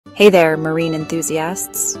Hey there, marine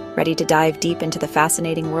enthusiasts. Ready to dive deep into the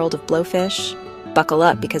fascinating world of blowfish? Buckle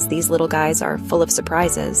up because these little guys are full of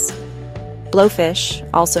surprises. Blowfish,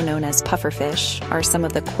 also known as pufferfish, are some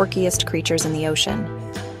of the quirkiest creatures in the ocean.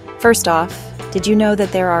 First off, did you know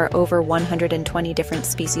that there are over 120 different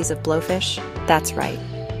species of blowfish? That's right.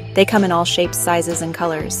 They come in all shapes, sizes, and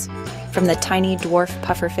colors. From the tiny dwarf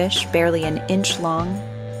pufferfish, barely an inch long,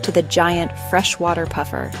 to the giant freshwater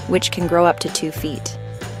puffer, which can grow up to 2 feet.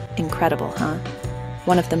 Incredible, huh?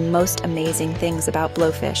 One of the most amazing things about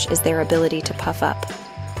blowfish is their ability to puff up.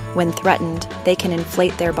 When threatened, they can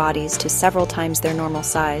inflate their bodies to several times their normal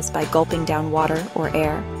size by gulping down water or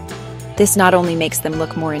air. This not only makes them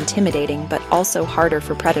look more intimidating, but also harder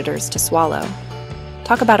for predators to swallow.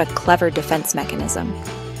 Talk about a clever defense mechanism.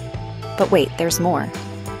 But wait, there's more.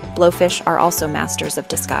 Blowfish are also masters of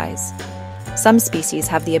disguise. Some species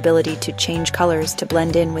have the ability to change colors to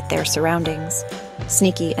blend in with their surroundings.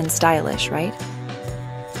 Sneaky and stylish, right?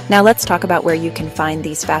 Now let's talk about where you can find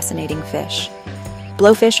these fascinating fish.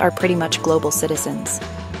 Blowfish are pretty much global citizens.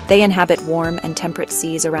 They inhabit warm and temperate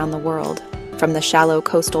seas around the world, from the shallow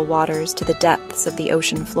coastal waters to the depths of the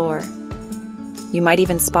ocean floor. You might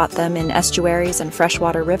even spot them in estuaries and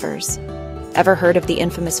freshwater rivers. Ever heard of the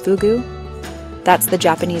infamous fugu? That's the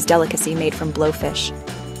Japanese delicacy made from blowfish.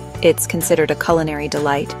 It's considered a culinary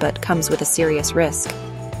delight, but comes with a serious risk.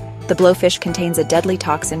 The blowfish contains a deadly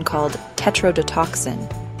toxin called tetrodotoxin,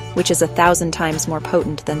 which is 1,000 times more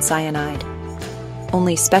potent than cyanide.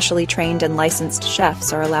 Only specially trained and licensed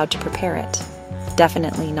chefs are allowed to prepare it.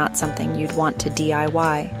 Definitely not something you'd want to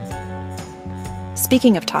DIY.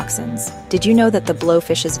 Speaking of toxins, did you know that the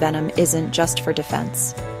blowfish's venom isn't just for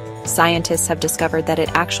defense? Scientists have discovered that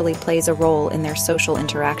it actually plays a role in their social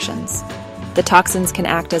interactions. The toxins can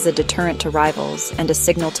act as a deterrent to rivals and a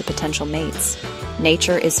signal to potential mates.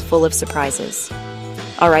 Nature is full of surprises.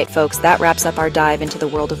 Alright folks, that wraps up our dive into the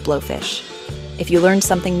world of blowfish. If you learned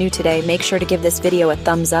something new today, make sure to give this video a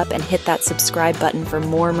thumbs up and hit that subscribe button for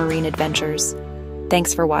more marine adventures.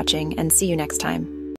 Thanks for watching, and see you next time.